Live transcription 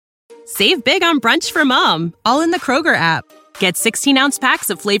Save big on brunch for mom, all in the Kroger app. Get 16-ounce packs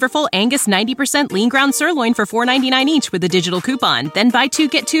of flavorful Angus 90% lean ground sirloin for $4.99 each with a digital coupon. Then buy 2,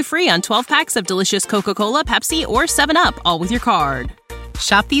 get 2 free on 12 packs of delicious Coca-Cola, Pepsi, or 7-Up, all with your card.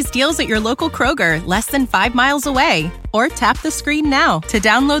 Shop these deals at your local Kroger, less than 5 miles away. Or tap the screen now to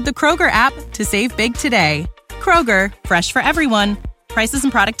download the Kroger app to save big today. Kroger, fresh for everyone. Prices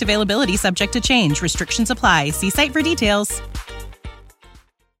and product availability subject to change. Restrictions apply. See site for details.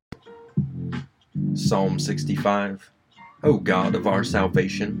 Psalm 65. O God of our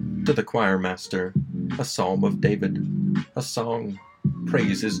salvation, to the choir master, a psalm of David, a song.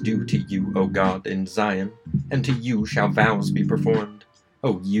 Praise is due to you, O God, in Zion, and to you shall vows be performed.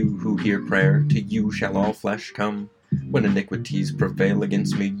 O you who hear prayer, to you shall all flesh come. When iniquities prevail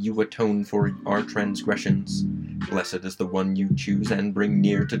against me, you atone for our transgressions. Blessed is the one you choose and bring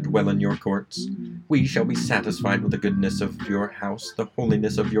near to dwell in your courts. We shall be satisfied with the goodness of your house, the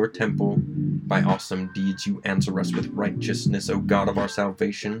holiness of your temple. By awesome deeds you answer us with righteousness, O God of our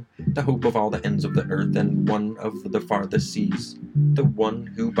salvation, the hope of all the ends of the earth and one of the farthest seas, the one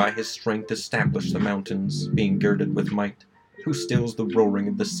who by his strength established the mountains, being girded with might, who stills the roaring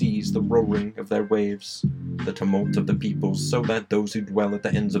of the seas, the roaring of their waves, the tumult of the peoples, so that those who dwell at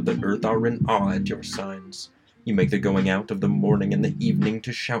the ends of the earth are in awe at your signs. You make the going out of the morning and the evening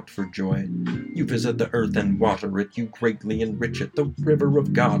to shout for joy. You visit the earth and water it, you greatly enrich it. The river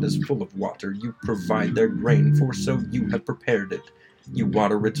of God is full of water, you provide their grain, for so you have prepared it. You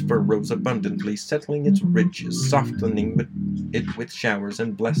water its furrows abundantly, settling its ridges, softening it with showers,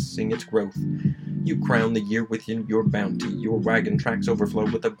 and blessing its growth. You crown the year with your bounty, your wagon tracks overflow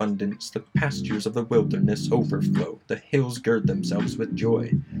with abundance, the pastures of the wilderness overflow, the hills gird themselves with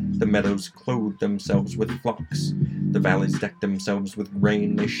joy, the meadows clothe themselves with flocks, the valleys deck themselves with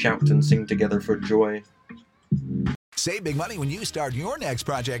grain, they shout and sing together for joy. Save big money when you start your next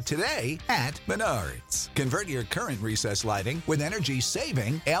project today at Menards. Convert your current recessed lighting with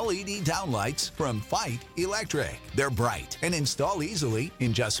energy-saving LED downlights from Fight Electric. They're bright and install easily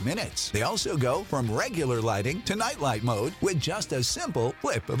in just minutes. They also go from regular lighting to nightlight mode with just a simple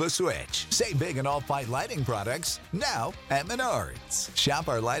flip of a switch. Save big on all Fight lighting products now at Menards. Shop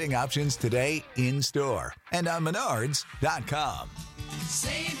our lighting options today in-store and on Menards.com.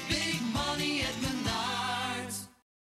 Save big.